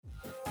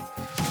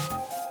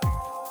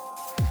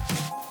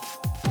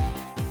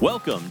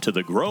Welcome to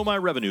the Grow My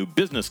Revenue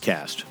Business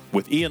Cast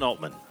with Ian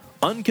Altman.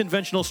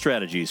 Unconventional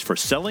strategies for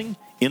selling,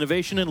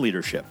 innovation, and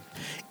leadership.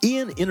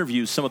 Ian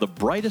interviews some of the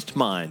brightest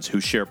minds who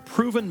share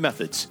proven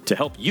methods to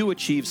help you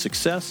achieve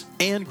success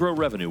and grow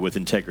revenue with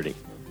integrity.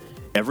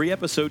 Every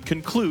episode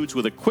concludes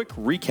with a quick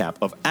recap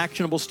of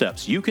actionable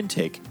steps you can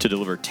take to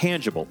deliver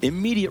tangible,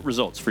 immediate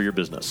results for your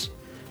business.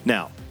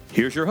 Now,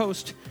 here's your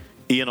host,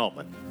 Ian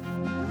Altman.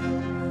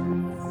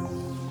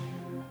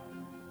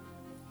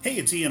 Hey,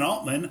 it's Ian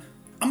Altman.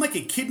 I'm like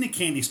a kid in a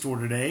candy store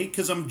today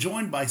because I'm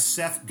joined by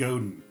Seth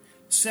Godin.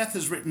 Seth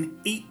has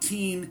written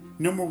 18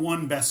 number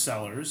one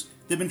bestsellers.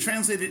 They've been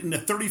translated into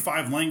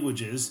 35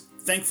 languages.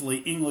 Thankfully,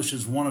 English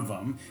is one of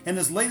them. And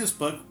his latest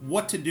book,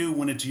 What to Do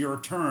When It's Your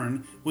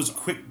Turn, was a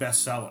quick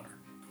bestseller.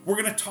 We're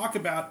going to talk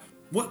about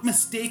what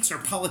mistakes are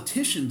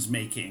politicians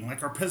making,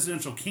 like our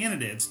presidential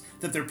candidates,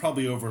 that they're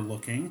probably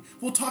overlooking.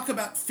 We'll talk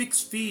about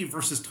fixed fee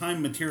versus time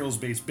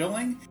materials-based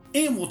billing.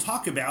 And we'll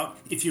talk about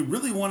if you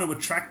really want to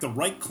attract the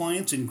right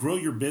clients and grow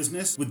your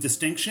business with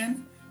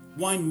distinction,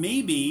 why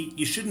maybe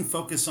you shouldn't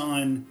focus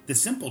on the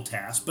simple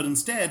tasks, but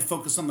instead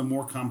focus on the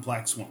more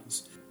complex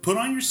ones. Put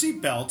on your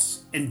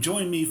seatbelts and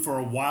join me for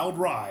a wild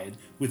ride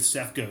with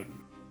Seth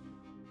Godin.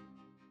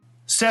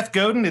 Seth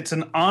Godin, it's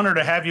an honor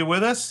to have you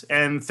with us,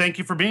 and thank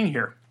you for being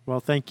here. Well,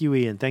 thank you,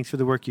 Ian. Thanks for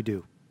the work you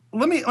do.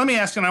 Let me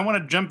ask you, and I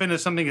want to jump into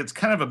something that's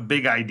kind of a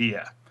big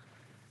idea,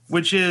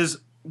 which is,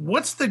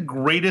 what's the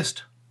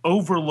greatest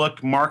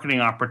overlooked marketing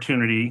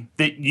opportunity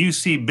that you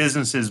see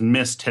businesses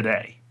miss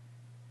today?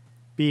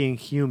 Being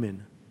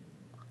human.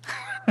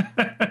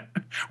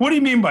 What do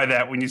you mean by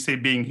that when you say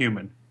being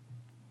human?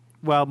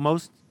 Well,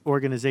 most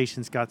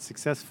organizations got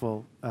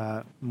successful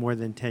more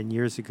than 10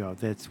 years ago.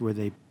 That's where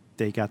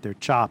they got their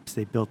chops.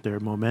 They built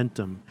their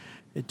momentum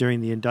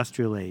during the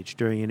industrial age,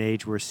 during an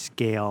age where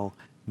scale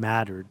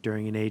mattered,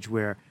 during an age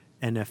where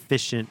an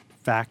efficient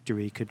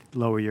factory could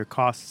lower your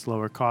costs,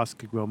 lower costs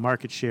could grow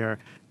market share,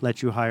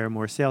 let you hire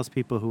more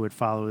salespeople who would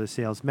follow the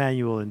sales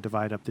manual and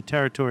divide up the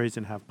territories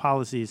and have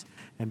policies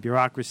and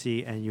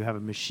bureaucracy, and you have a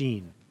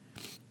machine.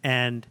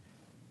 And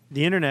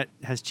the internet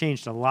has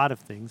changed a lot of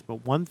things,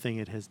 but one thing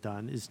it has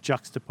done is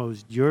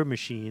juxtaposed your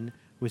machine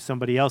with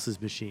somebody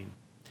else's machine.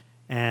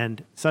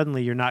 And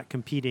suddenly you're not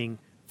competing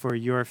for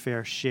your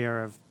fair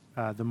share of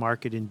the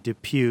market in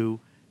Depew,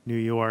 New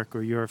York,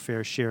 or your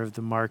fair share of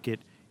the market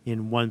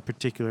in one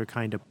particular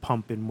kind of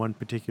pump in one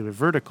particular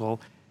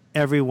vertical.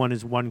 Everyone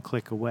is one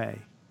click away.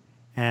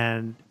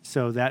 And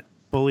so that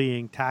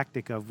bullying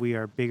tactic of we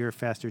are bigger,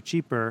 faster,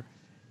 cheaper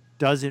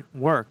doesn't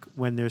work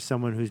when there's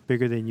someone who's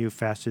bigger than you,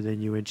 faster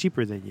than you, and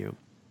cheaper than you.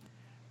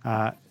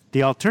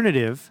 The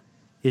alternative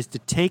is to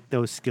take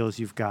those skills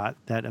you've got,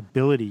 that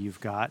ability you've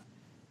got,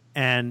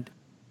 and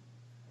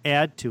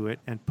add to it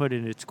and put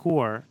in its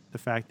core the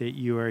fact that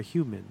you are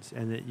humans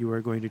and that you are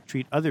going to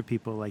treat other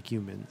people like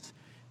humans,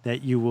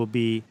 that you will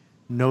be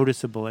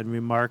noticeable and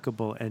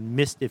remarkable and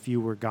missed if you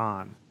were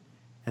gone.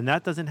 And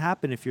that doesn't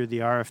happen if you're the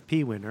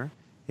RFP winner.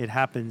 It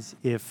happens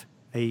if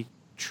a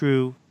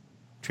true,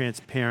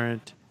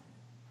 transparent,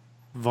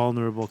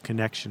 vulnerable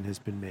connection has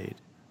been made.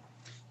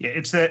 Yeah,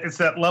 it's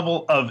that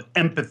level of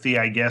empathy,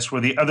 I guess, where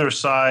the other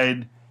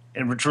side,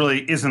 and which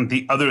really isn't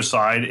the other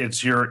side,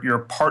 it's your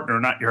partner,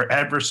 not your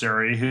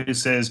adversary, who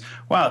says,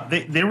 wow,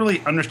 they really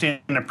understand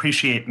and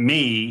appreciate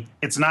me.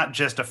 It's not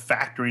just a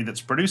factory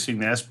that's producing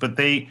this, but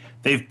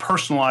they've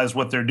personalized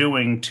what they're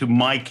doing to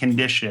my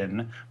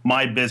condition,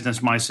 my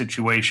business, my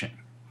situation.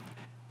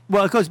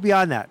 Well, it goes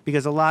beyond that,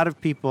 because a lot of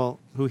people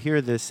who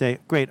hear this say,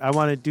 great, I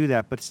want to do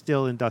that, but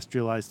still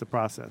industrialize the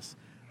process.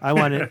 I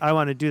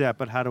want to do that,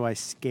 but how do I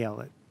scale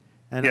it?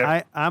 And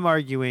yep. I'm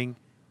arguing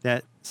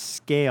that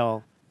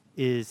scale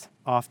is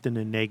often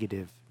a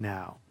negative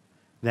now,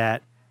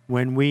 that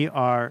when we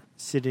are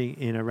sitting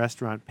in a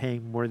restaurant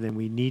paying more than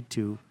we need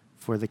to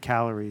for the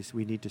calories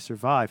we need to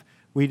survive,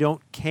 we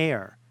don't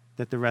care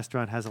that the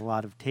restaurant has a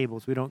lot of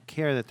tables. We don't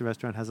care that the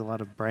restaurant has a lot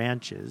of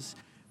branches.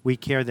 We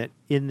care that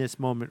in this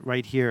moment,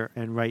 right here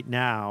and right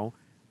now,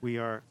 we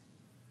are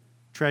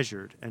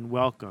treasured and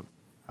welcome.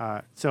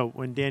 So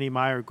when Danny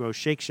Meyer grows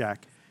Shake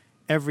Shack,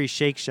 every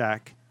Shake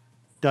Shack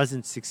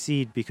doesn't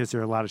succeed because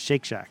there are a lot of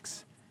Shake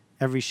Shacks.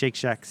 Every Shake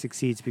Shack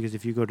succeeds because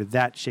if you go to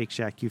that Shake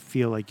Shack, you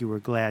feel like you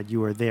were glad you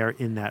were there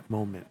in that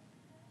moment.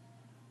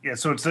 Yeah,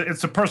 so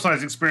it's a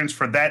personalized experience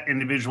for that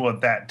individual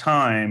at that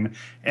time,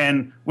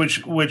 and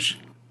which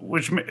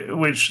leads me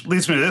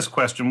to this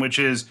question, which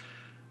is,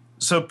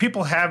 so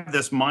people have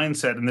this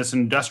mindset in this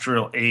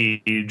industrial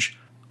age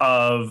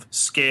of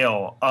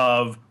scale,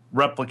 of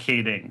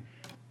replicating.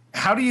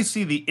 How do you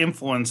see the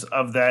influence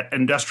of that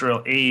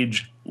industrial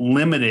age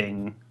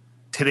limiting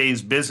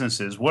today's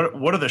businesses? What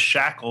are the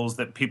shackles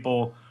that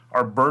people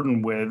are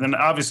burdened with? And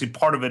obviously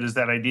part of it is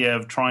that idea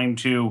of trying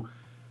to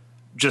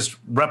just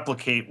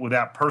replicate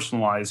without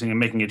personalizing and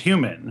making it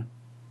human.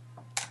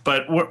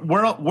 But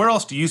where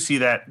else do you see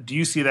that? Do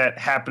you see that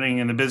happening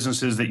in the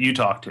businesses that you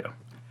talk to?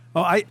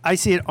 Oh, I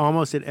see it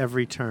almost at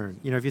every turn.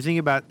 You know, if you think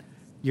about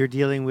you're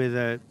dealing with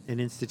an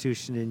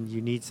institution and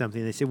you need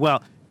something, they say,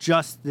 well,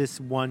 just this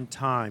one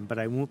time, but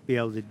I won't be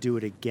able to do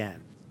it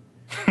again.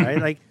 right?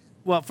 Like,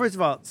 well, first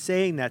of all,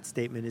 saying that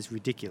statement is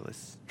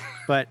ridiculous.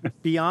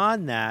 But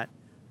beyond that,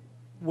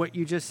 what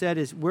you just said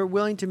is we're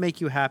willing to make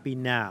you happy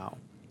now.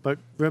 But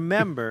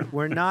remember,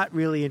 we're not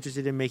really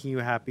interested in making you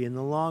happy in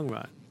the long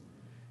run.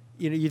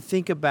 You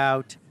think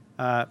about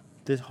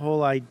this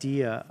whole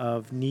idea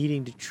of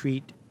needing to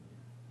treat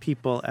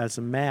people as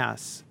a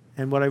mass.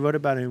 And what I wrote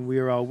about in We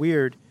Are All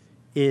Weird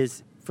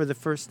is for the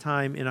first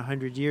time in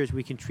 100 years,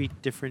 we can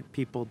treat different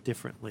people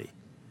differently.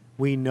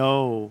 We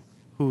know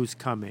who's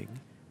coming.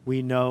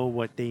 We know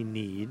what they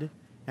need.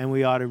 And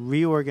we ought to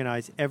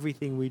reorganize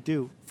everything we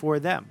do for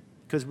them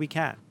because we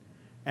can.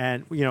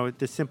 And,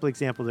 the simple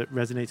example that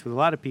resonates with a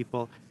lot of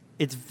people,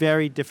 it's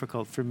very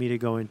difficult for me to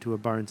go into a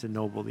Barnes &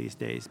 Noble these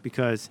days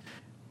because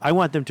I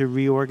want them to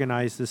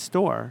reorganize the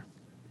store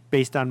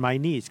based on my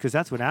needs because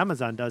that's what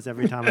Amazon does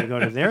every time I go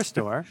to their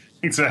store.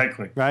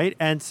 Exactly. Right?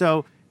 And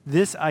so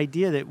this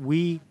idea that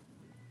we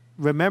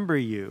remember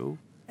you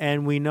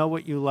and we know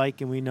what you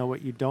like and we know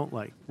what you don't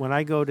like. When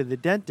I go to the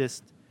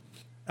dentist,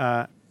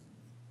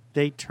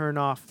 they turn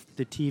off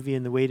the TV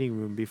in the waiting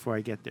room before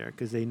I get there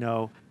because they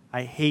know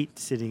I hate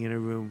sitting in a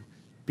room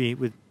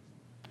with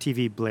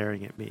TV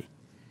blaring at me.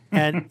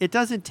 And it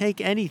doesn't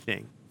take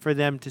anything for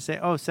them to say,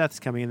 oh, Seth's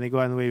coming, and they go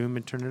out in the waiting room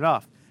and turn it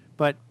off.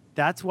 But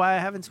that's why I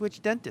haven't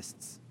switched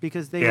dentists,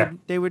 because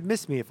they would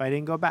miss me if I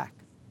didn't go back.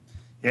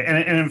 Yeah,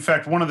 and in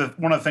fact, one of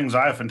the things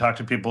I often talk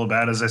to people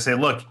about is I say,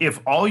 look, if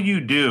all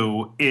you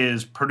do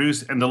is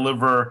produce and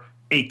deliver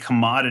a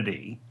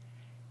commodity,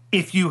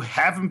 if you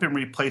haven't been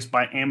replaced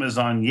by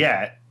Amazon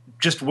yet,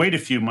 just wait a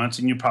few months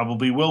and you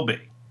probably will be.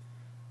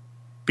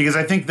 Because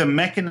I think the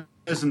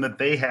mechanism that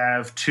they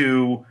have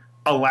to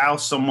allow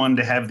someone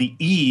to have the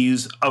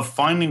ease of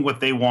finding what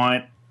they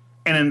want,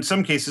 and in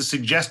some cases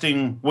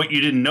suggesting what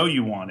you didn't know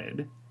you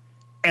wanted,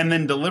 and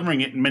then delivering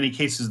it in many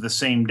cases the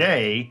same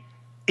day,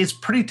 is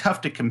pretty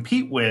tough to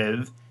compete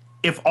with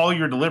if all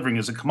you're delivering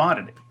is a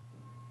commodity.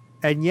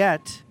 And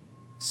yet,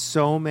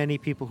 so many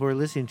people who are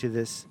listening to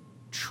this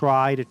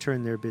try to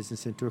turn their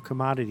business into a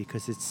commodity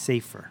because it's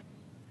safer.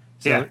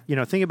 So,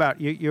 think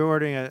about you're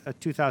ordering a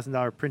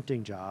 $2,000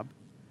 printing job.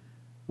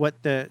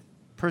 What the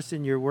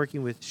person you're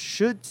working with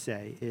should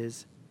say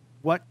is,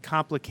 what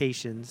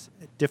complications,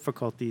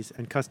 difficulties,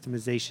 and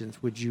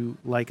customizations would you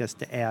like us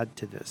to add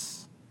to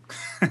this?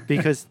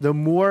 Because the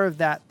more of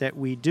that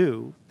we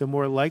do, the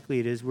more likely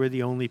it is we're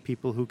the only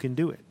people who can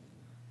do it.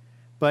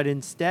 But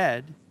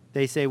instead,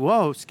 they say,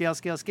 whoa, scale,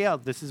 scale, scale.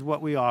 This is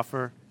what we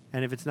offer.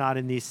 And if it's not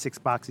in these 6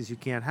 boxes, you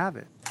can't have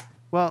it.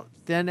 Well,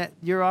 then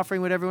you're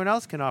offering what everyone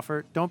else can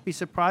offer. Don't be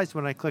surprised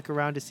when I click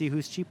around to see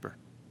who's cheaper.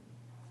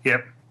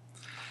 Yep.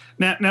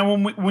 Now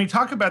when we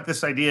talk about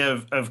this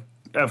idea of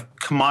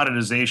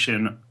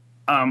commoditization,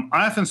 I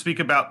often speak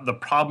about the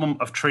problem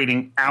of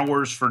trading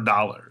hours for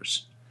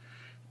dollars.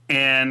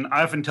 And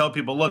I often tell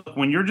people, look,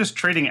 when you're just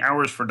trading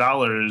hours for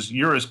dollars,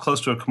 you're as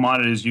close to a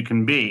commodity as you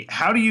can be.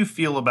 How do you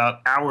feel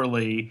about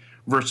hourly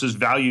versus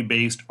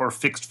value-based or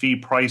fixed-fee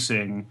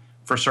pricing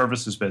for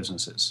services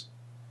businesses?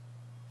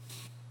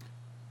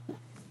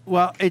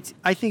 Well,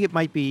 I think it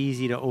might be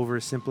easy to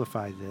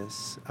oversimplify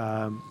this.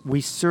 We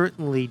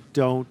certainly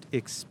don't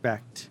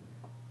expect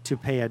to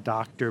pay a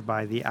doctor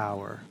by the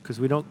hour because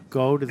we don't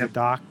go to the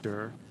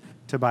doctor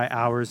to buy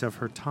hours of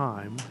her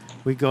time.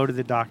 We go to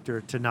the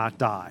doctor to not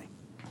die.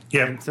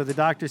 Yep. And so the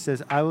doctor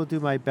says, I will do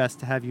my best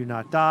to have you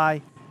not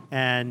die,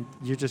 and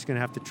you're just going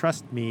to have to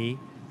trust me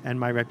and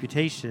my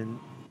reputation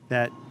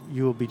that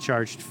you will be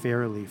charged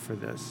fairly for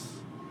this.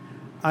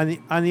 On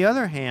the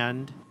other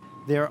hand,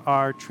 there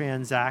are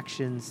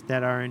transactions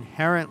that are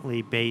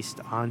inherently based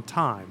on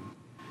time.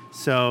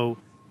 So,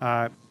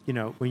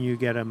 when you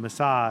get a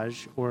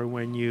massage or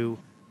when you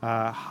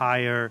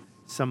hire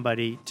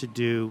somebody to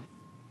do,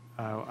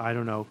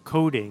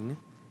 coding,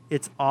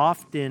 it's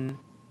often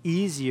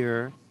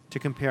easier to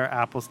compare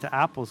apples to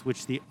apples,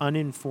 which the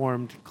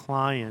uninformed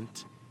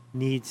client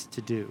needs to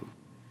do.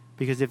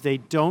 Because if they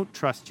don't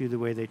trust you the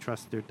way they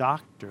trust their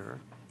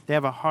doctor, they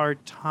have a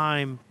hard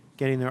time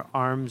getting their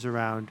arms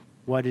around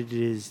what it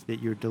is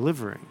that you're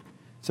delivering.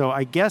 So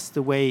I guess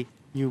the way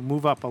you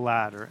move up a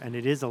ladder, and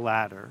it is a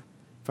ladder,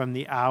 from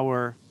the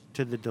hour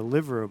to the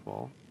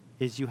deliverable,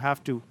 is you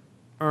have to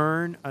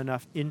earn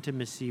enough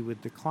intimacy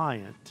with the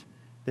client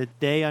that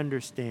they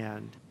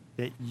understand,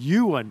 that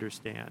you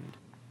understand,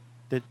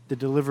 that the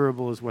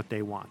deliverable is what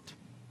they want,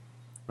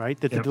 right?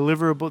 That the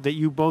deliverable, that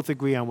you both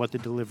agree on what the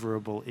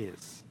deliverable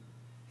is.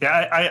 Yeah,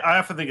 I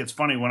often think it's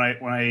funny when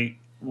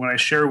I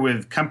share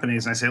with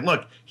companies and I say,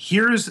 look,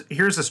 here's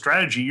a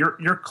strategy.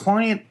 Your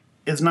client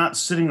is not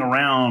sitting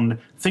around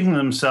thinking to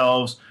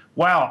themselves,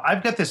 wow,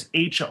 I've got this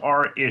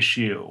HR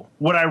issue.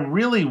 What I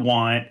really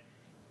want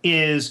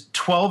is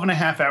 12 and a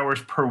half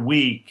hours per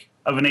week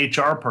of an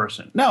HR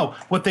person. No,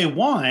 what they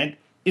want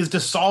is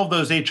to solve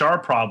those HR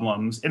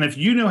problems. And if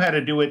you know how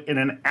to do it in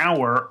an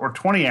hour or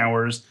 20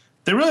 hours,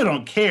 they really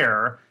don't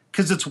care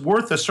because it's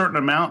worth a certain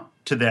amount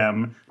to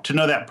them to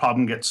know that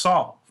problem gets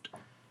solved.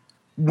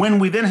 When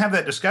we then have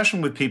that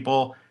discussion with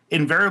people,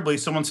 invariably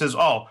someone says,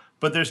 oh,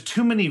 but there's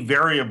too many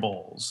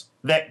variables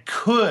that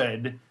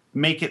could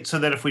make it so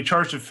that if we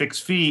charged a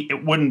fixed fee,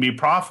 it wouldn't be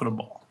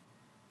profitable.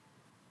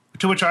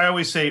 To which I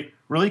always say,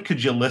 really,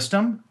 could you list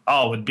them?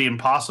 Oh, it'd be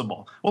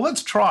impossible. Well,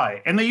 let's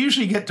try. And they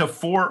usually get to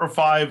 4 or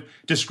 5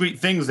 discrete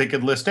things they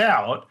could list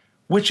out,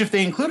 which if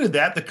they included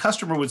that, the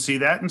customer would see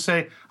that and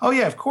say, oh,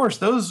 yeah, of course,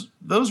 those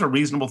are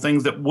reasonable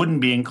things that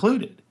wouldn't be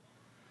included.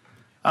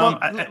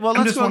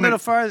 Let's go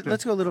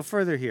a little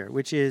further here,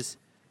 which is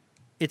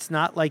it's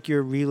not like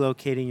you're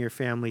relocating your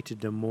family to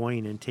Des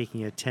Moines and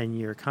taking a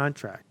 10-year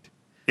contract.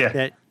 Yeah.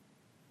 That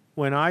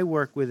when I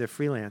work with a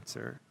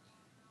freelancer,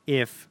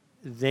 if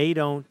they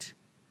don't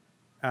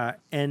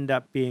end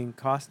up being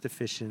cost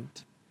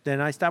efficient, then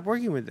I stop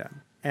working with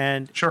them.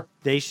 And sure,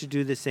 they should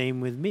do the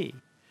same with me.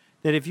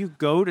 That if you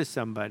go to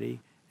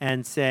somebody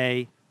and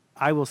say,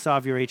 I will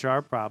solve your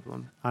HR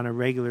problem on a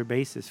regular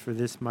basis for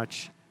this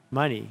much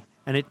money,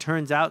 and it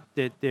turns out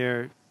that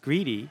they're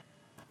greedy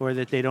or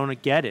that they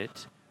don't get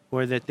it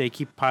or that they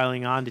keep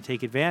piling on to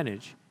take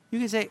advantage, you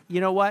can say,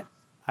 you know what?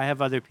 I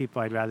have other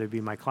people I'd rather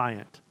be my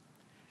client.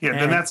 Yeah,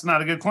 then that's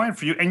not a good client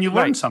for you, and you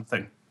learn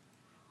something.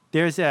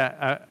 There's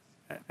an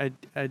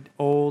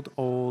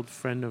old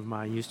friend of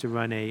mine used to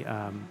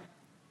run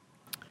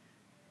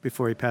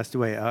before he passed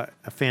away, a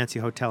fancy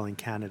hotel in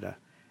Canada.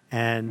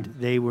 And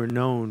they were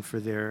known for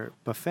their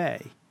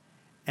buffet.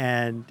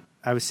 And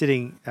I was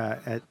sitting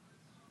at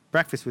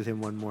breakfast with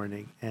him one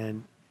morning,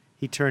 and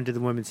he turned to the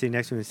woman sitting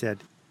next to him and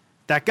said,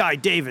 that guy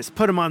Davis,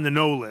 put him on the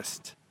no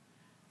list.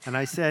 And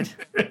I said,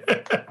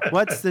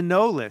 what's the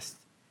no list?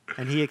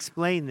 And he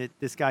explained that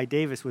this guy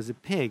Davis was a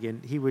pig,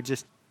 and he would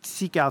just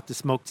seek out the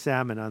smoked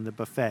salmon on the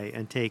buffet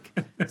and take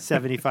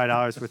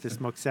 $75 worth of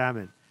smoked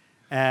salmon.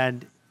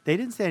 And they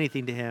didn't say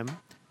anything to him,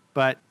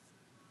 but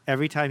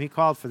every time he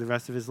called for the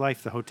rest of his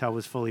life, the hotel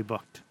was fully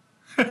booked.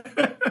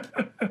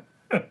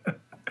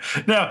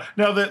 Now,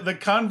 the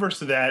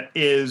converse of that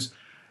is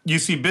you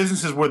see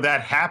businesses where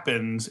that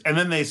happens, and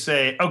then they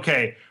say,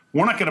 okay,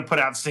 we're not going to put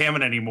out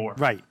salmon anymore.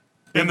 Right.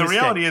 And the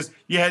reality is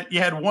you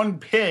had one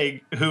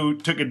pig who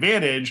took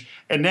advantage,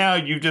 and now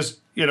you've just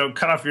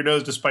cut off your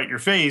nose to spite your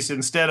face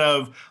instead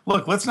of,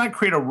 look, let's not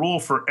create a rule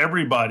for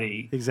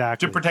everybody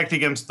exactly to protect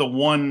against the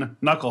one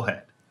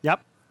knucklehead.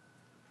 Yep.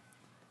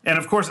 And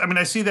of course,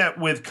 I see that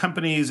with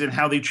companies and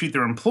how they treat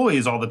their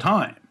employees all the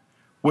time,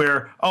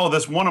 where, oh,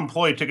 this one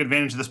employee took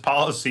advantage of this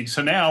policy,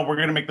 so now we're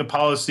going to make the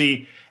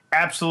policy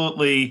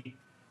absolutely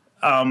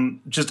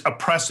just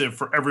oppressive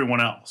for everyone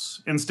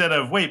else, instead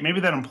of, wait, maybe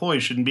that employee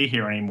shouldn't be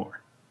here anymore.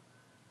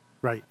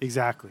 Right,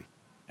 exactly.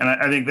 And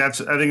I think that's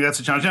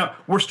a challenge. Now,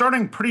 we're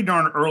starting pretty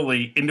darn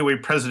early into a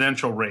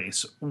presidential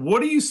race.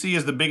 What do you see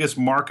as the biggest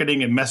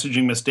marketing and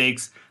messaging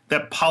mistakes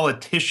that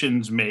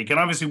politicians make? And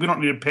obviously, we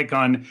don't need to pick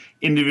on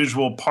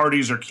individual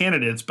parties or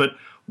candidates, but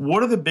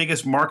what are the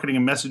biggest marketing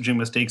and messaging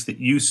mistakes that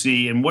you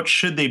see, and what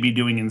should they be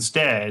doing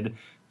instead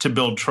to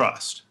build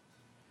trust?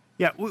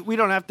 Yeah, we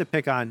don't have to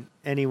pick on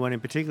anyone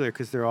in particular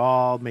because they're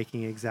all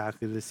making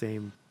exactly the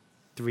same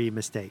 3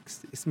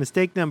 mistakes.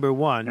 Mistake number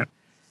 1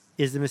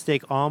 is the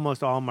mistake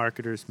almost all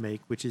marketers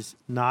make, which is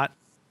not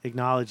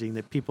acknowledging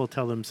that people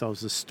tell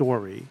themselves a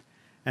story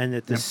and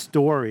that the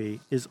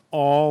story is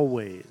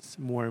always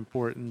more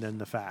important than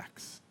the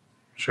facts.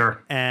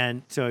 Sure.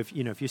 And so if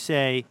you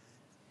say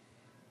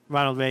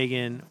Ronald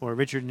Reagan or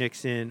Richard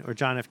Nixon or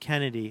John F.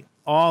 Kennedy,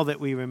 all that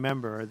we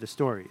remember are the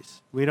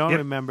stories. We don't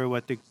remember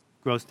what the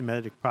gross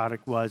domestic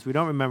product was. We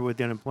don't remember what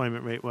the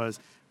unemployment rate was.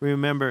 We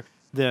remember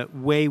the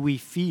way we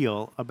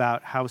feel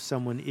about how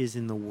someone is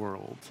in the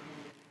world.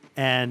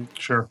 And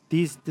sure,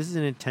 this is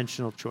an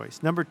intentional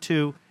choice. Number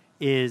 2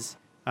 is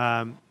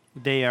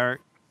they are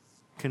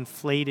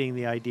conflating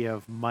the idea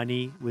of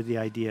money with the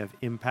idea of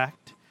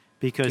impact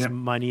because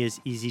money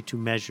is easy to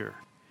measure.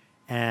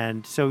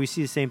 And so we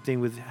see the same thing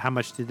with how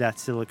much did that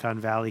Silicon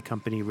Valley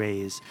company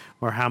raise,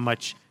 or how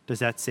much does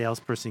that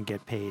salesperson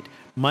get paid.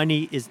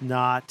 Money is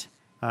not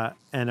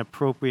an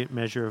appropriate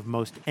measure of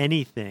most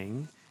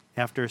anything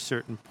after a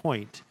certain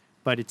point,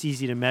 but it's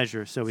easy to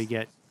measure, so we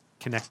get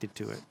connected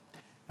to it.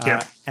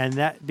 And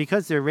that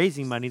because they're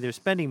raising money, they're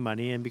spending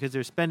money, and because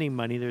they're spending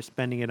money, they're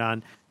spending it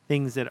on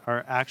things that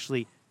are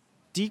actually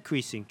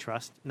decreasing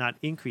trust, not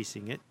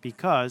increasing it,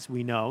 because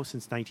we know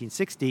since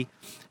 1960,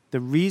 the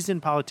reason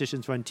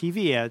politicians run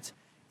TV ads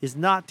is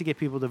not to get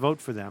people to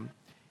vote for them.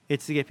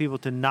 It's to get people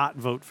to not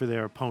vote for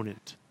their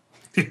opponent.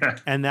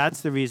 And that's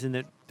the reason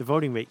that the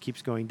voting rate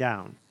keeps going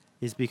down,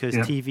 is because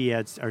TV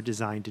ads are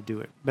designed to do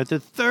it. But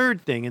the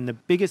third thing, and the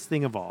biggest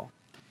thing of all,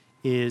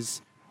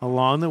 is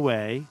along the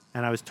way,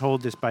 and I was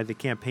told this by the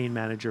campaign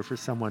manager for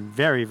someone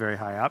very, very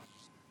high up.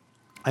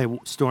 I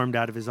stormed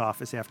out of his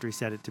office after he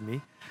said it to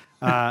me.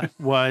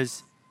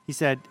 He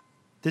said,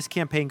 this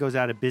campaign goes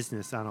out of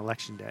business on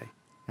Election Day.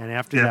 And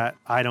after that,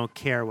 I don't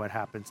care what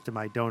happens to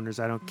my donors.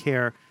 I don't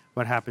care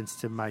what happens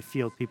to my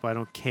field people. I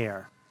don't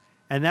care.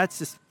 And that's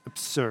just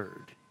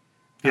absurd.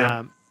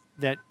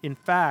 That, in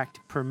fact,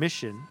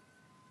 permission,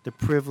 the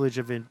privilege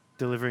of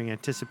delivering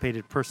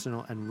anticipated,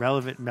 personal, and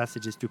relevant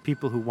messages to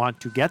people who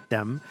want to get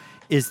them,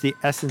 is the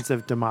essence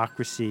of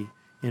democracy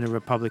in a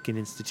Republican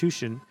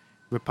institution,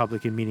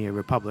 Republican meaning a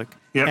republic.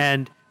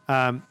 And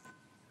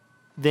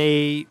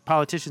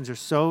Politicians are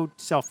so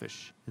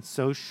selfish and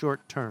so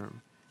short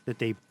term that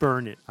they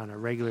burn it on a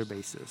regular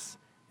basis.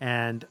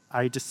 And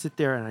I just sit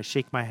there and I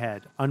shake my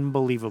head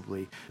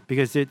unbelievably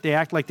because they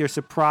act like they're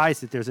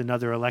surprised that there's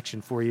another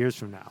election 4 years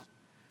from now.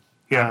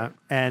 Yeah.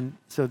 And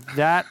so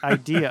that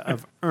idea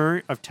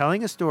of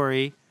telling a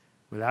story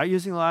without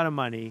using a lot of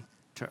money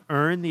to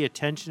earn the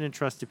attention and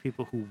trust of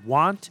people who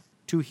want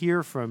to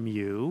hear from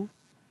you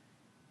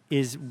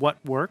is what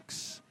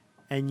works.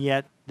 And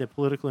yet the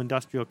political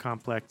industrial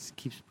complex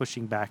keeps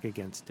pushing back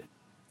against it.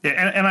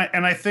 Yeah,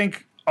 and I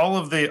think all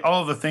of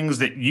the things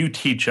that you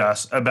teach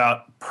us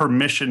about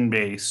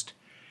permission-based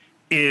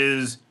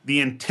is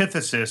the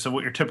antithesis of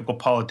what your typical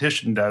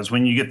politician does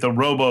when you get the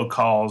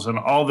robocalls and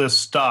all this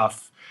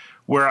stuff,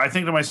 where I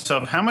think to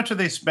myself, how much are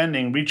they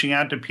spending reaching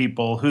out to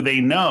people who they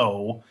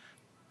know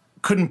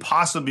couldn't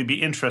possibly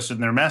be interested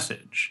in their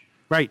message?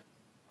 Right.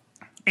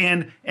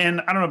 And I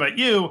don't know about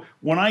you,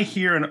 when I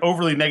hear an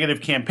overly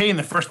negative campaign,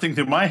 the first thing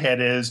through my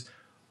head is,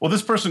 well,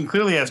 this person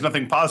clearly has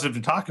nothing positive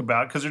to talk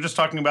about because they're just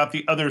talking about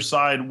the other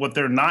side, what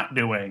they're not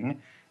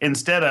doing,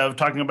 instead of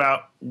talking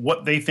about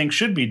what they think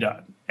should be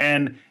done.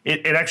 And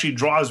it actually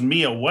draws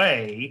me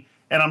away.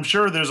 And I'm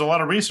sure there's a lot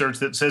of research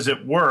that says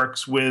it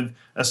works with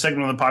a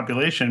segment of the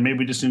population. Maybe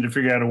we just need to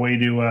figure out a way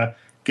to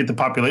get the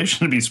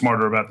population to be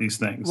smarter about these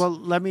things. Well,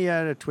 let me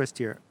add a twist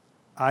here.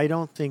 I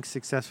don't think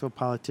successful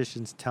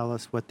politicians tell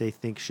us what they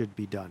think should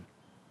be done.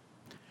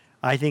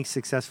 I think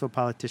successful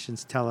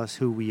politicians tell us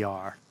who we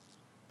are.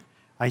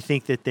 I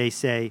think that they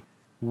say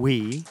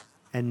we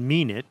and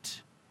mean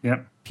it.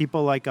 Yep.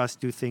 People like us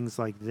do things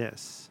like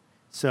this.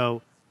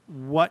 So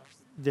what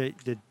the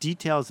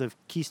details of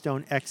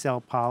Keystone XL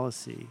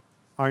policy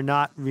are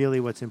not really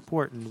what's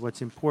important.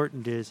 What's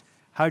important is,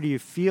 how do you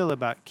feel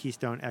about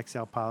Keystone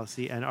XL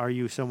policy, and are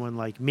you someone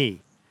like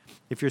me?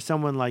 If you're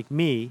someone like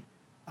me,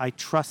 I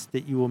trust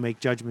that you will make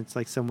judgments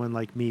like someone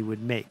like me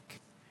would make.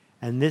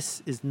 And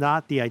this is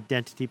not the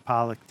identity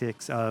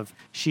politics of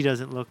she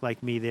doesn't look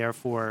like me,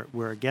 therefore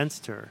we're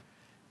against her.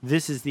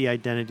 This is the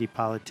identity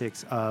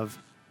politics of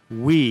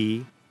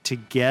we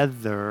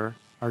together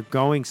are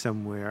going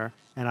somewhere,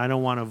 and I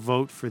don't want to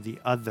vote for the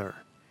other.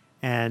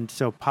 And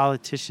so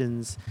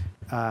politicians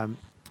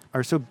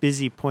are so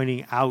busy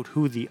pointing out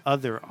who the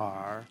other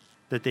are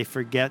that they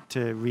forget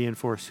to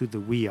reinforce who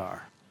the we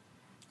are.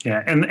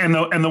 Yeah,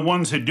 and the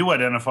ones who do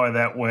identify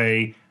that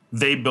way,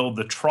 they build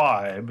the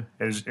tribe,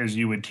 as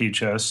you would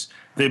teach us.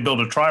 They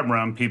build a tribe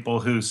around people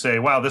who say,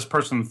 wow, this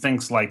person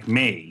thinks like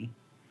me,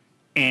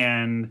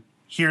 and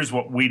here's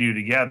what we do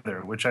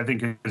together, which I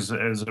think is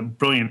a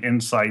brilliant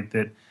insight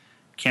that,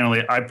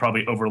 candidly, I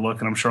probably overlook,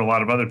 and I'm sure a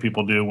lot of other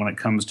people do when it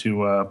comes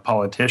to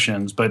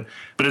politicians. But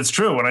it's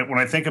true. When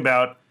I think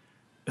about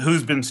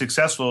who's been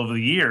successful over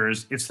the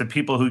years, it's the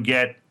people who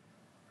get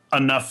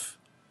enough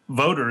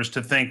voters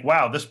to think,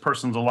 wow, this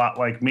person's a lot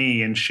like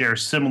me and share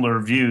similar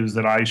views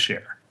that I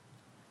share.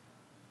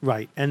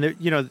 Right. And,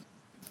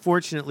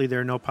 fortunately, there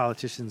are no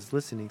politicians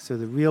listening. So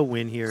the real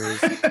win here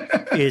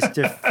is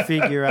to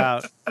figure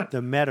out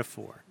the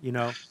metaphor.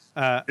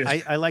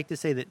 I like to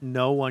say that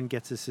no one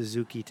gets a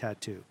Suzuki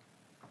tattoo.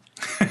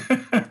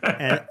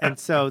 and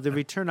so the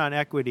return on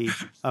equity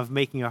of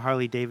making a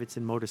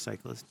Harley-Davidson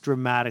motorcycle is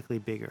dramatically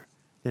bigger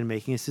than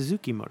making a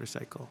Suzuki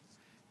motorcycle,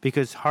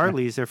 because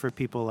Harleys are for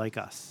people like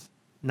us.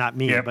 Not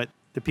me, but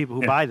the people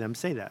who buy them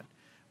say that.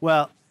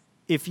 Well,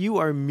 if you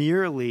are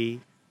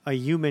merely a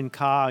human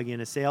cog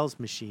in a sales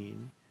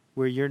machine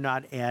where you're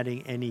not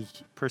adding any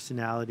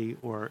personality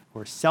or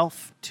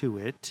self to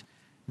it,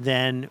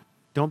 then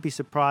don't be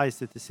surprised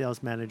that the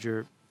sales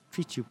manager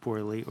treats you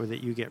poorly or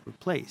that you get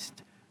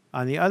replaced.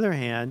 On the other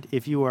hand,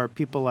 if you are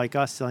people like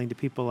us selling to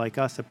people like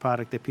us a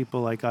product that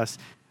people like us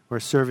or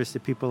a service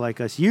that people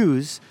like us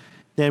use,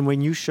 then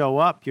when you show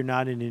up, you're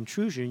not an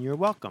intrusion, you're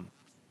welcome.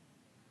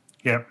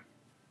 Yep.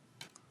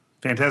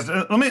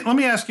 Fantastic. Let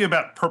me ask you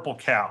about Purple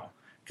Cow,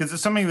 because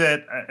it's something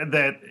that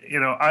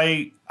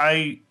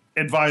I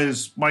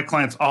advise my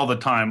clients all the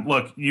time.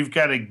 Look, you've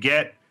got to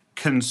get,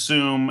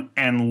 consume,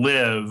 and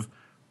live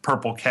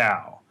Purple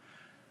Cow.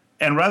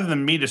 And rather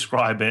than me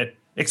describe it,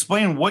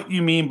 explain what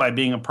you mean by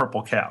being a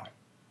purple cow.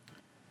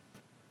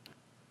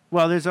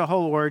 Well, there's a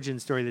whole origin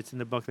story that's in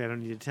the book that I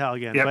don't need to tell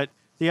again. But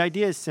the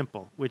idea is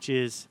simple, which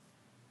is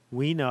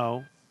we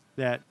know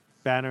that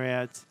banner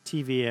ads,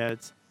 TV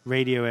ads,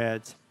 radio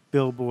ads,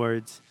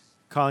 billboards,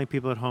 calling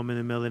people at home in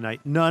the middle of the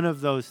night, none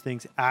of those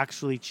things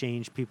actually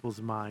change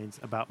people's minds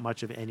about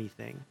much of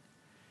anything.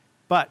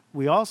 But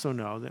we also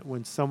know that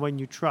when someone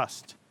you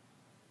trust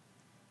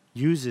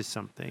uses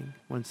something,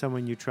 when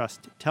someone you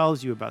trust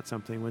tells you about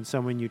something, when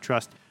someone you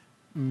trust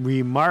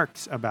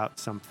remarks about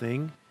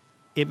something,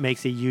 it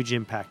makes a huge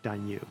impact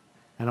on you.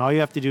 And all you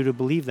have to do to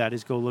believe that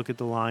is go look at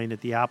the line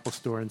at the Apple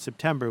Store in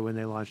September when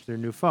they launched their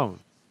new phone.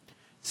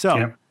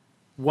 So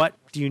what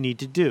do you need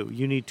to do?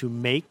 You need to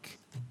make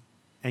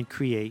and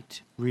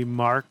create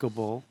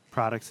remarkable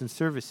products and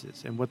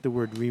services. And what the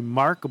word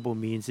remarkable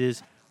means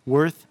is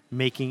worth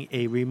making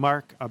a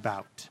remark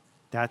about.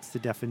 That's the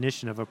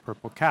definition of a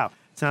purple cow.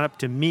 It's not up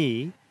to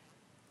me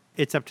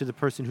it's up to the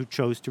person who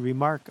chose to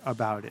remark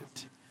about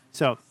it.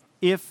 So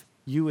if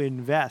you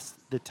invest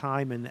the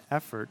time and the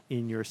effort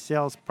in your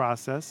sales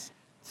process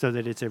so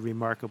that it's a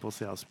remarkable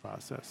sales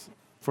process.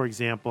 For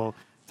example,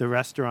 the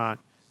restaurant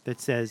that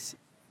says,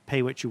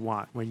 pay what you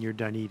want when you're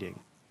done eating.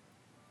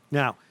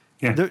 Now,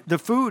 the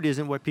food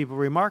isn't what people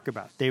remark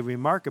about. They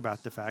remark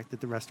about the fact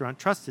that the restaurant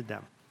trusted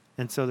them.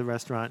 And so the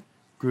restaurant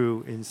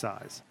grew in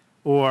size.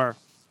 Or,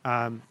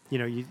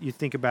 you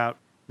think about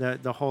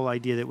the whole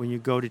idea that when you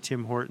go to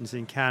Tim Hortons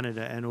in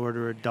Canada and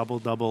order a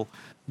double-double,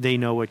 they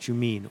know what you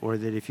mean. Or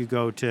that if you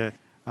go to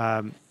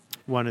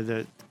one of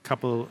the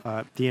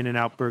the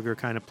In-N-Out Burger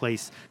kind of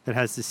place that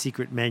has the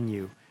secret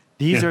menu,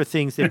 these are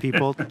things that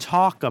people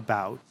talk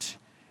about,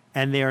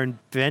 and they are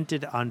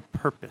invented on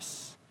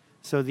purpose.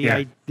 So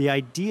the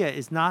idea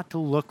is not to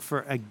look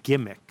for a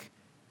gimmick.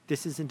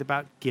 This isn't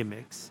about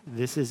gimmicks.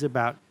 This is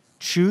about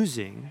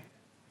choosing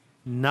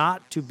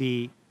not to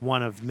be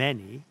one of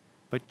many,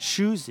 but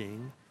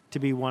choosing to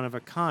be one of a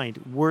kind,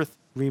 worth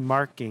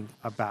remarking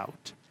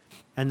about.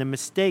 And the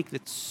mistake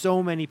that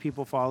so many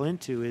people fall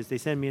into is they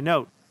send me a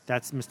note.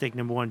 That's mistake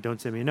number one, don't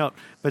send me a note.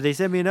 But they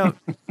send me a note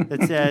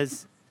that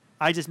says,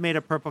 I just made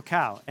a purple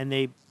cow. And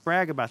they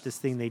brag about this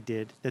thing they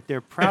did that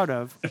they're proud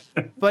of,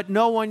 but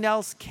no one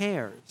else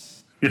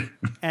cares.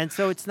 And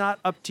so it's not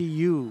up to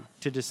you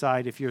to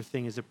decide if your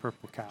thing is a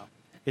purple cow.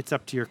 It's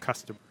up to your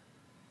customer.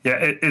 Yeah,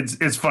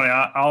 it's funny.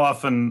 I'll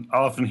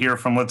often hear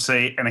from, let's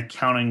say, an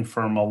accounting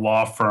firm, a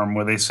law firm,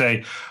 where they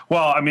say,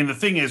 well, I mean, the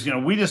thing is,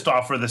 we just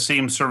offer the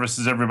same service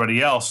as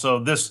everybody else, so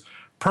this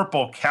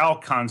purple cow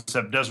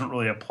concept doesn't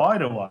really apply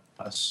to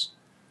us.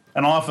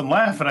 And I'll often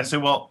laugh, and I say,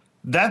 well,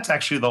 that's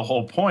actually the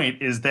whole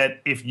point, is that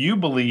if you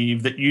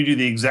believe that you do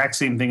the exact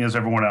same thing as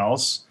everyone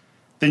else,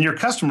 then your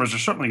customers are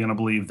certainly going to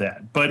believe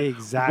that. But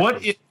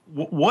exactly.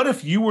 What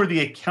if you were the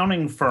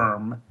accounting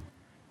firm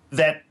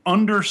that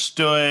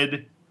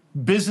understood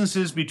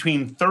businesses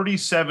between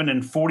 37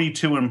 and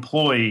 42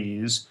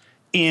 employees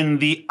in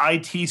the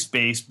IT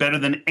space better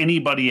than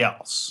anybody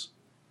else?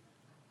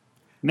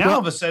 Now, all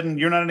of a sudden,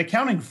 you're not an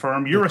accounting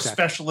firm. You're a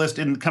specialist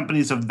in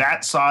companies of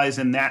that size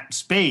and that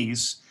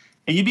space.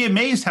 And you'd be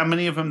amazed how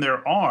many of them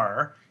there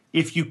are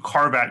if you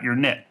carve out your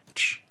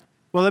niche.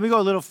 Well, let me go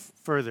a little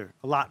further,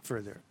 a lot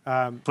further.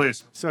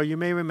 Please. So you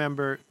may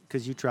remember,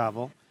 because you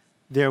travel,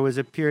 there was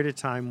a period of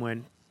time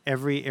when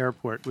every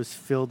airport was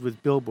filled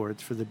with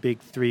billboards for the big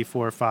 3,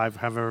 4, 5,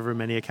 however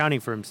many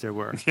accounting firms there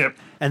were. Yep.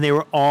 And they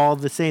were all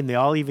the same. They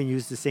all even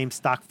used the same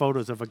stock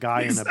photos of a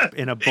guy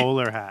in a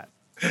bowler hat.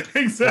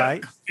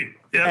 Exactly. Right?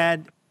 Yep.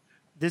 And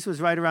this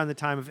was right around the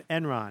time of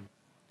Enron.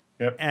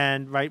 Yep.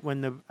 And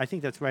I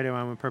think that's right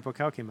around when Purple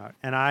Cow came out.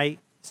 And I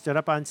stood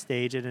up on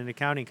stage at an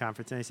accounting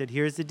conference and I said,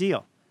 here's the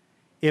deal.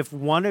 If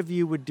one of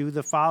you would do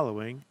the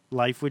following,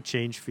 life would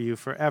change for you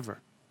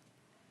forever.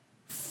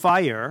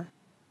 Fire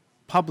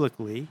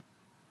publicly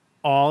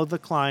all the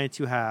clients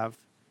you have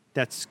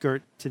that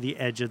skirt to the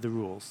edge of the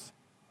rules.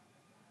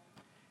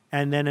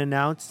 And then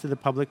announce to the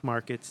public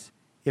markets,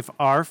 if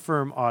our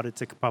firm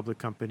audits a public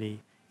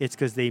company, it's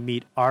because they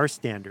meet our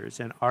standards,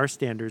 and our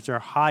standards are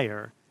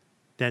higher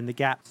than the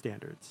GAAP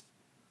standards.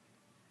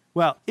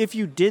 Well, if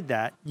you did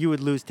that, you would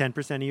lose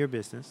 10% of your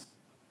business,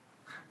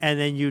 and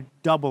then you'd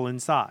double in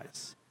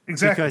size.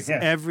 Exactly. Because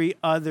every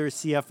other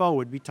CFO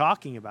would be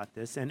talking about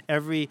this, and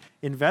every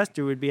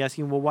investor would be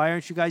asking, well, why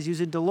aren't you guys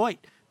using Deloitte?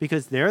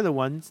 Because they're the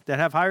ones that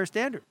have higher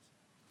standards.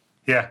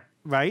 Yeah.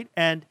 Right?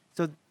 And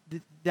so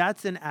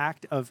that's an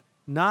act of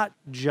not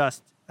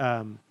just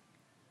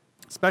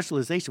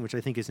specialization, which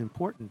I think is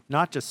important,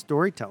 not just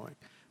storytelling,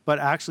 but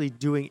actually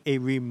doing a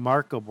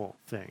remarkable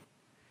thing.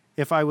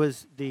 If I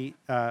was the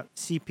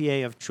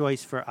CPA of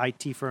choice for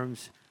IT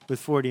firms with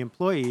 40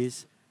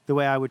 employees, the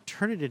way I would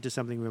turn it into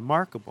something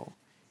remarkable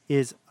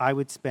is I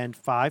would spend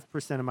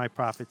 5% of my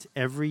profits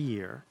every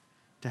year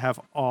to have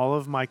all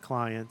of my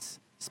clients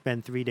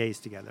spend 3 days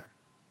together.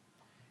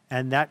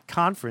 And that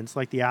conference,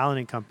 like the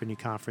Allen & Company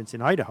conference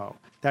in Idaho,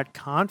 that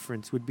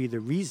conference would be the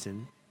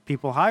reason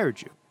people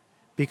hired you.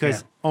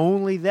 Because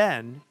only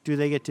then do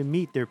they get to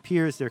meet their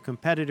peers, their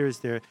competitors,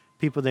 their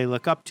people they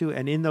look up to.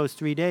 And in those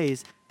 3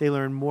 days, they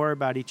learn more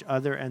about each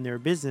other and their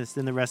business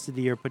than the rest of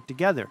the year put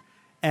together.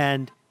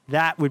 And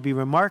that would be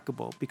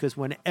remarkable, because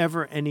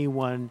whenever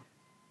anyone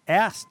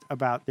asked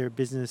about their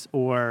business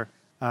or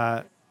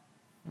an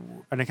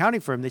accounting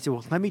firm, they say,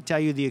 well, let me tell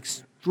you the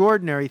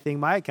extraordinary thing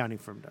my accounting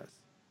firm does.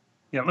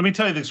 Yeah, let me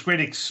tell you this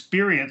great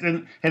experience.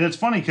 And it's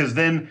funny because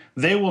then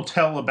they will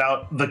tell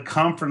about the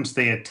conference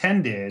they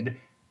attended,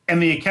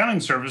 and the accounting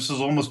services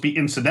will almost be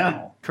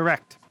incidental.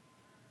 Correct.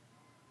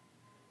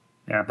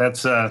 Yeah,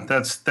 that's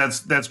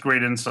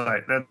great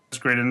insight. That's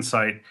great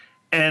insight.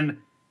 And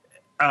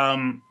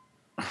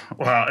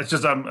wow, it's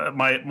just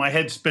my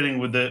head's spinning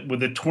with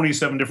the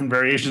 27 different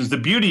variations. The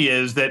beauty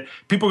is that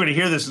people are going to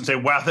hear this and say,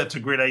 "Wow, that's a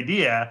great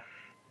idea,"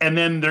 and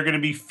then they're going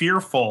to be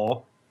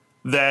fearful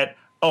that,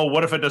 oh,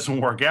 what if it doesn't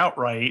work out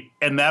right,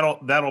 and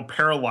that'll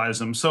paralyze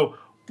them. So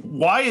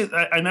why?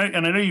 I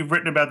know you've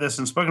written about this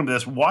and spoken about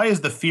this. Why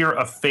is the fear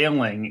of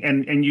failing?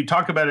 And you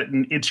talk about it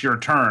in It's Your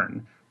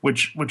Turn.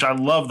 which I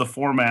love the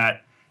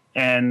format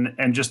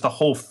and just the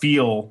whole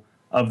feel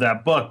of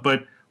that book.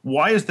 But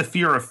why is the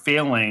fear of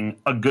failing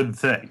a good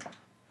thing?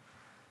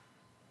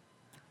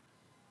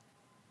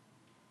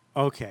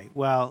 Okay,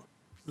 well,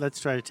 let's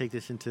try to take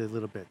this into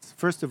little bits.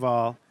 First of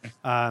all,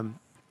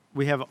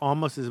 we have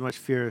almost as much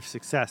fear of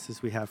success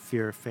as we have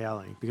fear of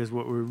failing, because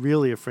what we're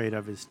really afraid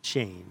of is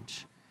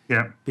change.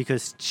 Yeah.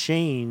 Because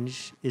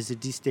change is a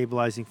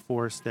destabilizing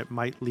force that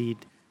might lead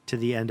to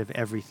the end of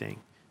everything.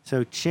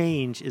 So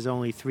change is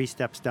only 3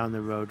 steps down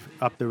the road,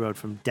 up the road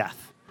from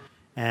death.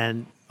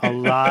 And a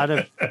lot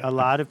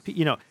of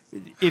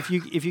if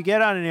you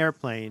get on an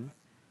airplane,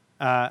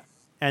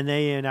 and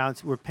they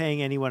announce we're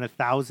paying anyone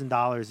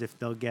 $1,000 if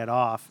they'll get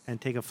off and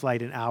take a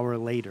flight an hour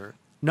later,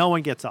 no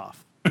one gets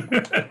off.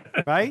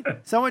 Right?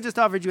 Someone just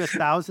offered you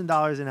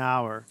 $1,000 an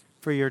hour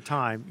for your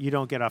time. You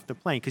don't get off the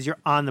plane because you're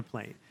on the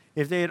plane.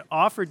 If they had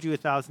offered you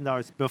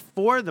 $1,000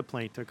 before the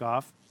plane took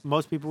off,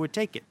 most people would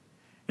take it.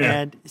 Yeah.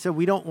 And so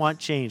we don't want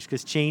change,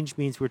 because change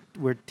means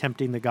we're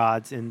tempting the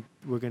gods and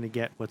we're going to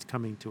get what's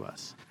coming to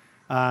us.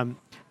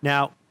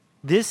 Now,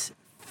 this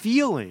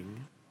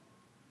feeling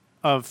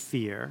of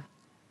fear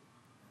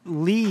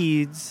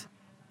leads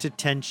to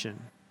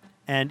tension.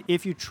 And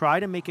if you try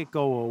to make it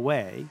go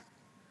away,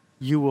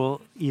 you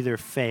will either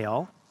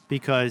fail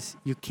because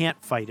you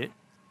can't fight it,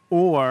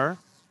 or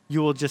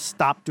you will just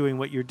stop doing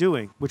what you're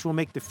doing, which will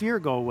make the fear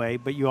go away,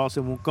 but you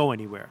also won't go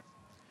anywhere.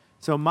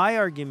 So my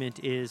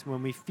argument is,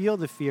 when we feel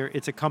the fear,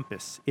 it's a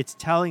compass. It's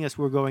telling us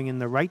we're going in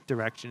the right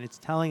direction. It's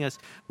telling us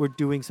we're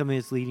doing something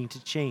that's leading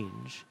to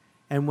change.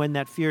 And when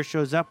that fear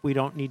shows up, we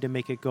don't need to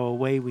make it go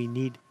away. We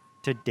need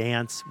to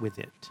dance with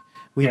it.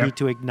 We need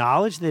to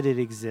acknowledge that it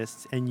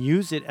exists and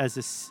use it as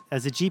a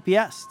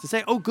GPS to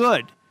say, oh,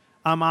 good,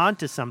 I'm on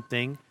to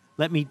something.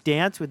 Let me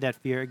dance with that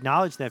fear,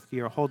 acknowledge that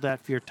fear, hold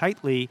that fear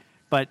tightly,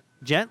 but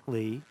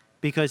gently,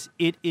 because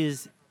it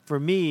is, for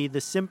me,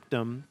 the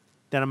symptom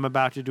that I'm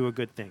about to do a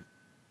good thing.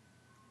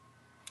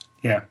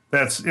 Yeah,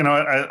 that's,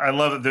 I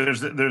love it.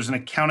 There's an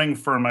accounting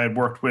firm I had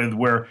worked with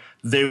where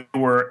they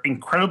were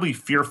incredibly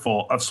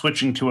fearful of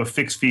switching to a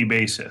fixed fee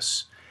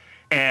basis.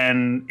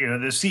 And,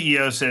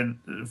 the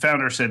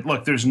founder said,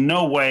 look, there's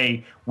no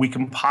way we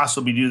can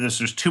possibly do this.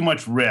 There's too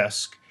much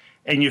risk.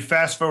 And you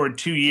fast forward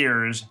 2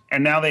 years,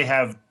 and now they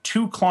have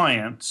 2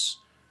 clients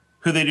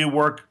who they do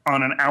work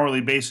on an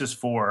hourly basis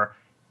for.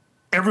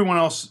 Everyone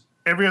else,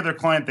 every other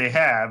client they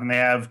have, and they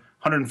have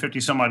 150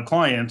 some odd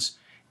clients,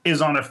 is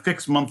on a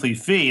fixed monthly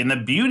fee. And the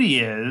beauty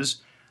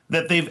is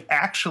that they've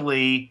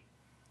actually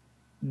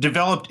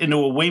developed into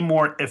a way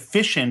more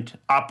efficient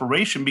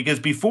operation, because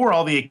before,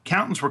 all the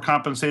accountants were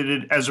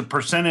compensated as a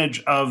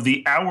percentage of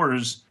the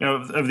hours,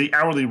 of the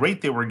hourly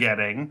rate they were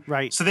getting.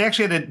 Right. So they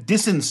actually had a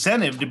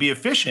disincentive to be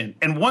efficient.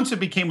 And once it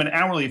became an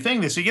hourly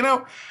thing, they said,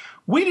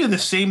 we do the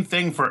same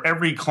thing for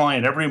every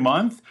client every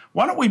month.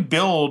 Why don't we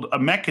build a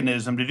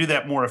mechanism to do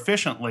that more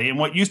efficiently? And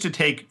what used to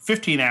take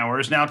 15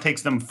 hours now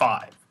takes them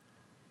 5.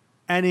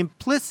 And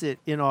implicit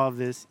in all of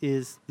this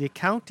is the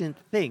accountant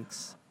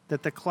thinks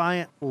that the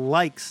client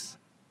likes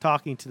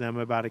talking to them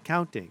about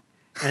accounting.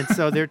 And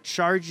so they're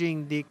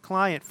charging the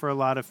client for a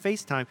lot of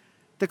face time.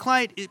 The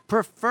client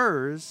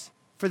prefers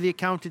for the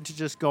accountant to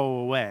just go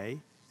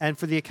away and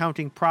for the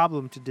accounting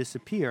problem to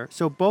disappear.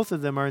 So both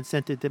of them are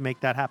incented to make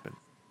that happen.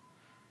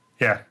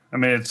 Yeah, I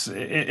mean,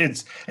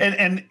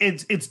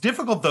 it's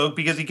difficult, though,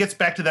 because it gets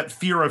back to that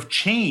fear of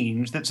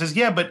change that says,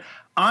 yeah, but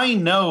I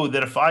know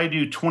that if I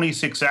do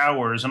 26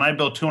 hours and I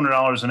bill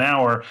 $200 an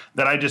hour,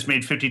 that I just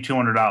made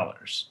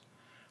 $5,200.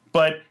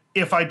 But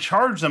if I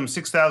charge them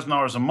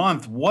 $6,000 a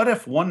month, what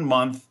if one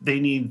month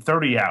they need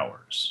 30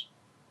 hours?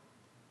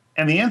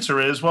 And the answer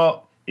is,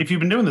 well, if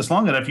you've been doing this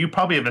long enough, you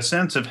probably have a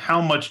sense of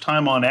how much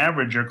time on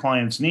average your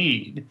clients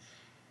need.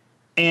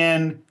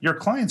 And your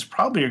clients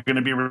probably are going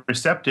to be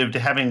receptive to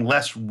having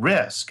less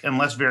risk and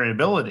less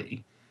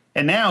variability.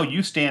 And now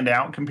you stand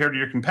out compared to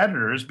your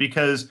competitors,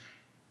 because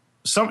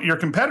your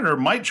competitor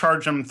might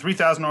charge them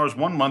 $3,000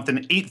 one month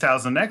and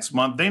 $8,000 next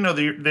month. They know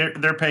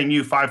they're paying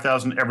you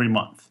 $5,000 every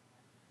month.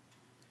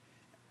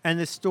 And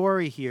the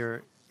story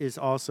here is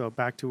also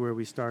back to where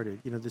we started.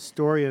 The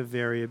story of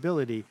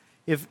variability.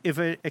 If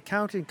an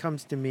accountant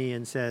comes to me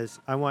and says,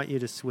 I want you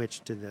to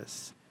switch to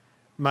this,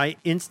 my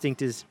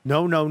instinct is,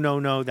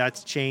 no,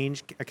 that's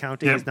change.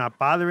 Accounting is not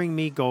bothering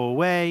me. Go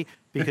away,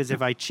 because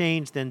if I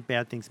change, then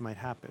bad things might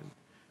happen.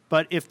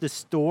 But if the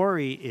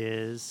story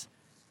is,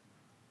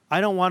 I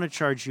don't want to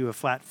charge you a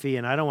flat fee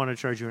and I don't want to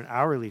charge you an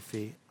hourly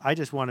fee, I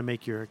just want to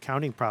make your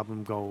accounting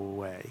problem go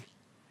away.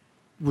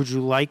 Would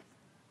you like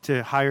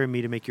to hire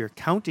me to make your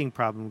accounting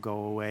problem go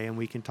away, and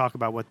we can talk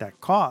about what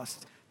that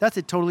costs? That's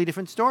a totally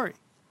different story.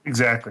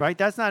 Exactly. Right?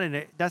 That's not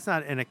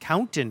an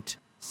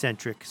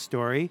accountant-centric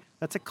story.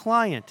 That's a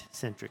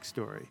client-centric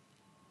story.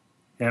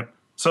 Yep.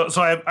 So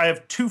I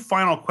have 2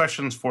 final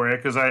questions for you,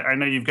 because I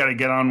know you've got to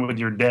get on with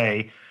your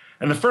day.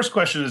 And the first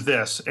question is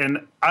this,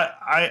 and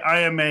I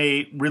am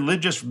a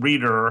religious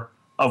reader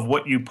of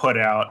what you put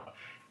out,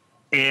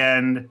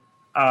 and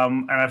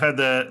I've had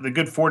the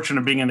good fortune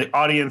of being in the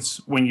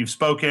audience when you've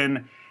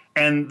spoken.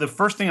 And the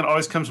first thing that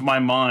always comes to my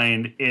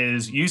mind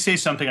is you say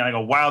something and I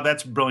go, wow,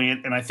 that's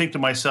brilliant. And I think to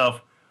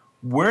myself,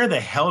 where the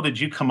hell did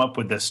you come up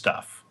with this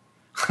stuff?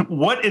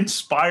 What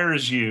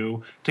inspires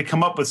you to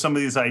come up with some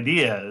of these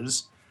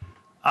ideas?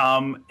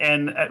 And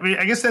I mean,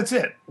 I guess that's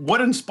it.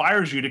 What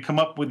inspires you to come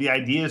up with the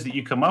ideas that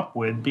you come up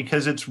with?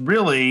 Because it's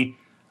really,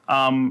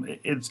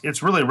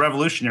 it's really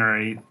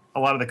revolutionary. A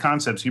lot of the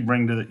concepts you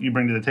bring to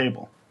the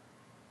table.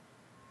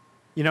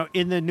 You know,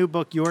 in the new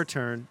book, Your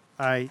Turn,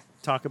 I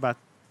talk about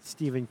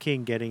Stephen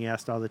King getting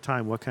asked all the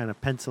time, what kind of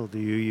pencil do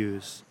you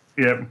use?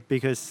 Yep.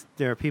 Because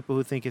there are people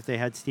who think if they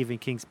had Stephen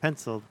King's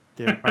pencil,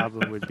 their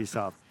problem would be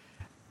solved.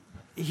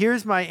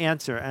 Here's my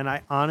answer, and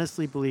I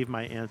honestly believe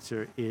my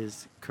answer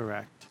is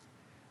correct.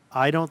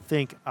 I don't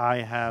think I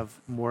have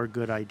more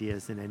good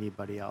ideas than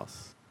anybody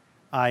else.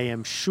 I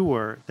am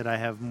sure that I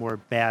have more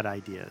bad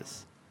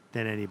ideas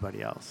than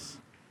anybody else.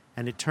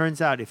 And it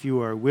turns out if you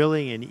are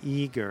willing and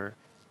eager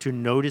to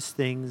notice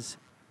things,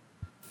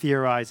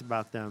 theorize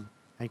about them,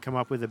 and come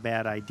up with a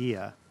bad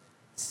idea,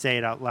 say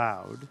it out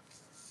loud,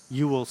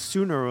 you will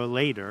sooner or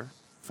later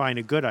find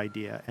a good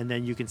idea, and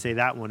then you can say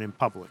that one in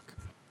public.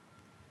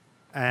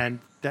 And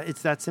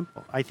it's that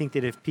simple. I think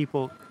that if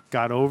people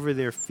got over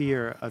their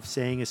fear of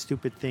saying a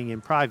stupid thing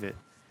in private,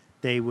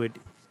 they would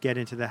get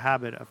into the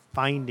habit of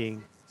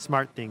finding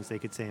smart things they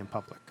could say in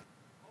public.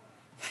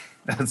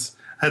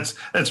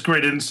 That's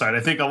great insight. I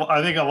think a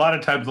lot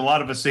of times, a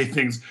lot of us say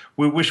things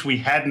we wish we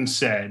hadn't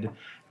said,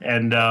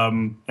 and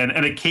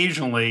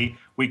occasionally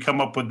we come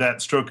up with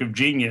that stroke of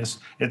genius.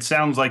 It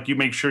sounds like you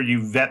make sure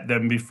you vet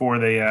them before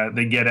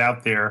they get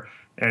out there,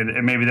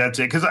 and maybe that's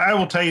it. Because I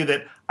will tell you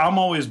that I'm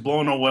always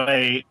blown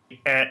away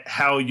at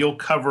how you'll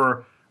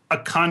cover a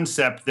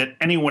concept that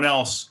anyone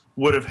else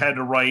would have had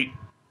to write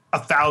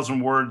 1,000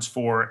 words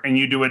for, and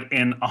you do it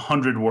in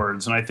 100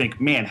 words. And I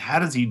think, man, how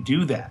does he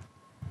do that?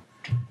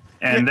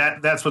 And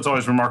that's what's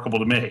always remarkable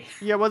to me.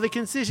 Yeah, well, the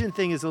concision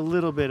thing is a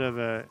little bit of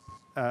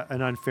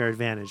an unfair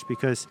advantage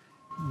because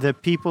the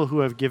people who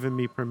have given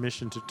me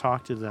permission to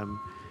talk to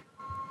them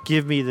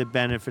give me the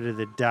benefit of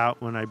the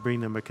doubt when I bring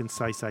them a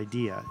concise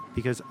idea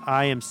because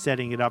I am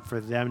setting it up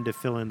for them to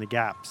fill in the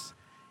gaps.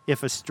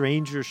 If a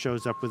stranger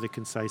shows up with a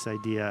concise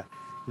idea,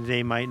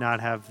 they might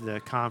not have the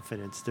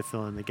confidence to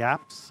fill in the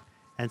gaps,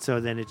 and so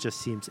then it just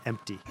seems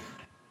empty.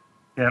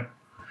 Yep.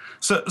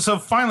 So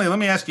finally, let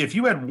me ask you, if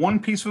you had one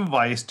piece of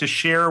advice to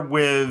share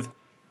with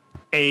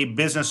a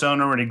business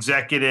owner, an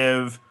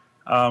executive,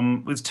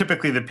 it's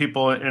typically the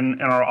people in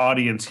our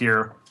audience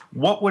here,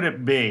 what would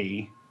it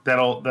be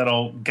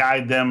that'll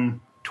guide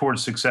them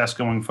towards success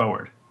going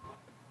forward?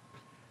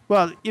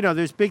 Well, you know,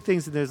 there's big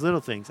things and there's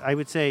little things. I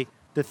would say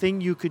the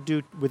thing you could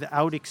do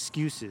without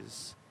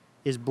excuses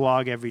is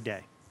blog every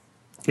day.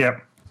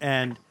 Yep.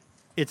 And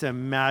it's a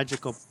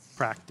magical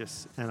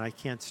practice, and I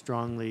can't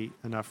strongly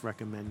enough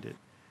recommend it.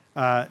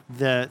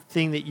 The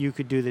thing that you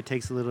could do that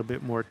takes a little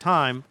bit more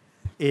time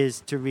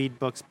is to read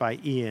books by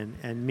Ian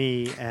and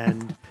me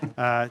and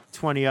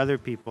 20 other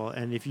people.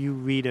 And if you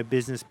read a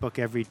business book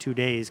every 2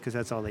 days, because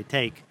that's all they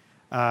take,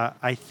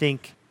 I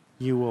think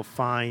you will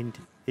find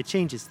it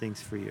changes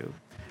things for you.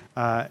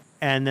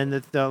 And then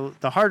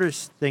the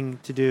hardest thing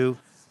to do,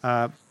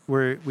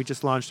 we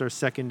just launched our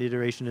second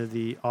iteration of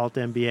the Alt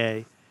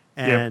MBA.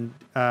 And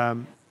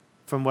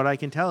from what I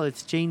can tell,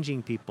 it's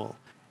changing people.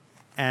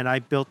 And I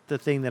built the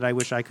thing that I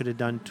wish I could have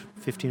done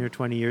 15 or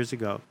 20 years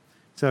ago.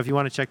 So if you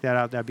want to check that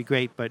out, that'd be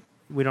great. But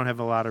we don't have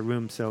a lot of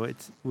room, so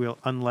we'll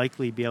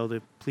unlikely be able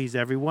to please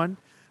everyone.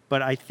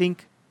 But I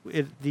think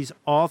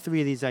all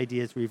three of these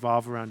ideas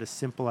revolve around a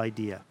simple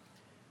idea.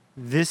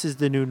 This is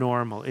the new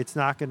normal. It's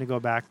not going to go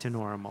back to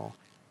normal.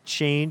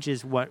 Change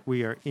is what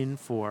we are in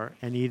for,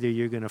 and either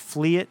you're going to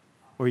flee it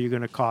or you're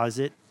going to cause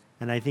it.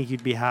 And I think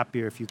you'd be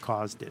happier if you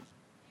caused it.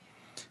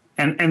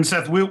 And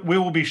Seth, we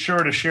will be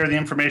sure to share the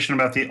information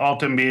about the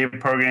Alt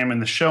MBA program in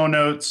the show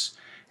notes.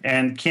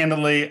 And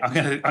candidly,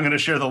 I'm gonna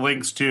share the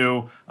links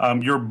to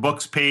your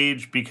books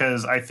page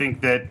because I think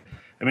that,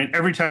 I mean,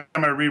 every time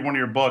I read one of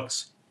your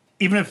books,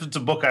 even if it's a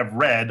book I've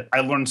read,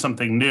 I learn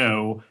something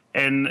new.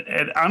 And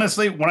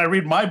honestly, when I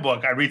read my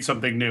book, I read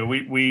something new.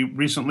 We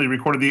recently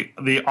recorded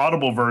the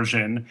Audible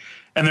version,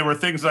 and there were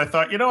things that I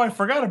thought, I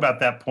forgot about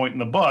that point in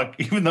the book,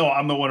 even though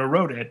I'm the one who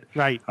wrote it.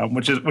 Right.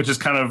 Which is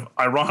kind of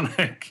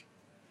ironic.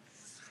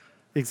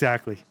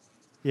 Exactly.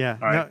 Yeah.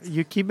 Right. No,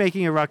 you keep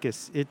making a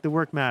ruckus. The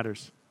work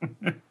matters.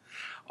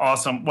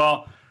 Awesome.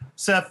 Well,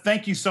 Seth,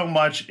 thank you so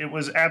much. It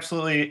was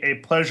absolutely a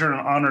pleasure and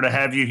honor to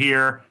have you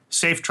here.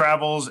 Safe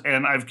travels.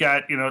 And I've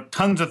got,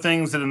 tons of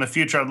things that in the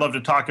future I'd love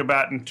to talk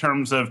about in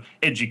terms of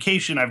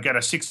education. I've got a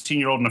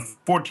 16-year-old and a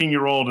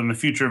 14-year-old in the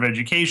future of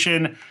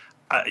education.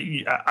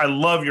 I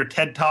love your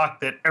TED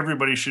Talk that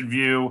everybody should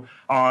view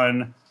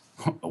on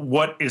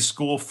what is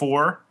school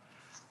for.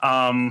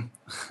 That's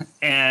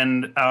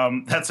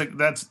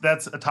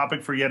a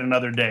topic for yet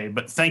another day.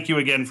 But thank you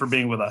again for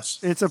being with us.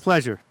 It's a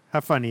pleasure.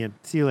 Have fun, Ian.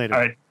 See you later.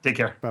 All right. Take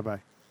care. Bye-bye.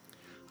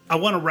 I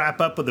want to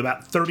wrap up with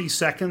about 30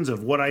 seconds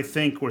of what I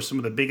think were some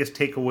of the biggest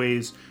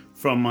takeaways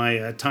from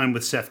my time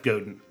with Seth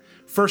Godin.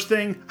 First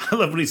thing, I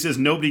love when he says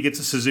nobody gets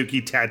a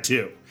Suzuki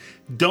tattoo.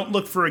 Don't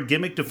look for a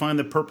gimmick to find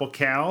the purple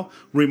cow.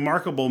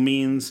 Remarkable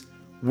means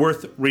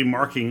worth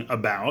remarking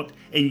about,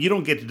 and you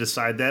don't get to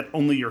decide that,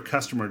 only your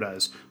customer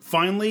does.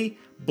 Finally,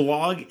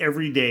 blog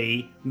every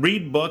day,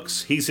 read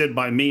books, he said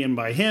by me and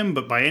by him,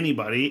 but by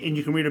anybody, and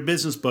you can read a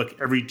business book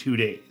every 2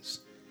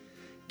 days.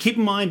 Keep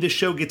in mind this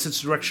show gets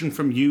its direction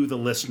from you, the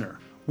listener.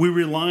 We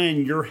rely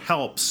on your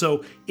help,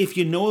 so if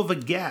you know of a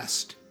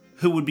guest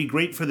who would be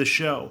great for the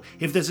show,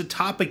 if there's a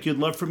topic you'd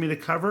love for me to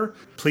cover,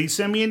 please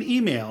send me an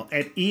email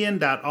at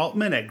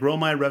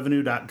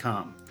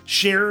ian.altman@growmyrevenue.com.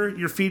 Share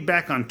your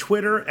feedback on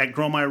Twitter at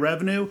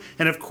GrowMyRevenue,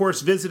 and of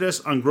course visit us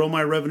on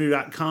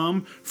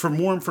growmyrevenue.com for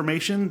more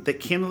information that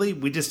candidly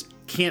we just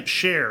can't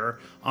share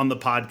on the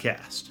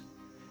podcast.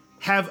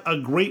 Have a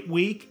great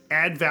week,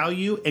 add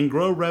value, and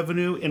grow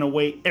revenue in a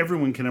way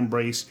everyone can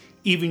embrace,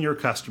 even your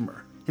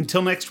customer.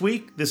 Until next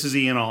week, this is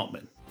Ian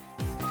Altman.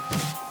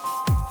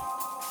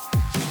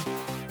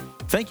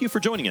 Thank you for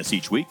joining us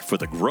each week for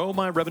the Grow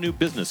My Revenue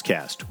Business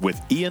Cast with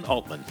Ian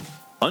Altman.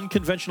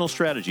 Unconventional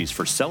strategies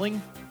for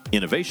selling,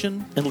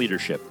 innovation, and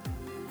leadership.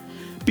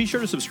 Be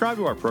sure to subscribe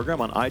to our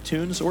program on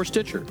iTunes or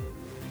Stitcher.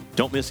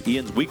 Don't miss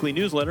Ian's weekly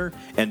newsletter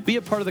and be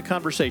a part of the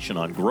conversation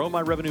on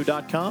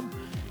growmyrevenue.com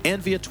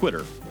and via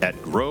Twitter at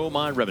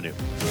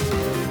GrowMyRevenue.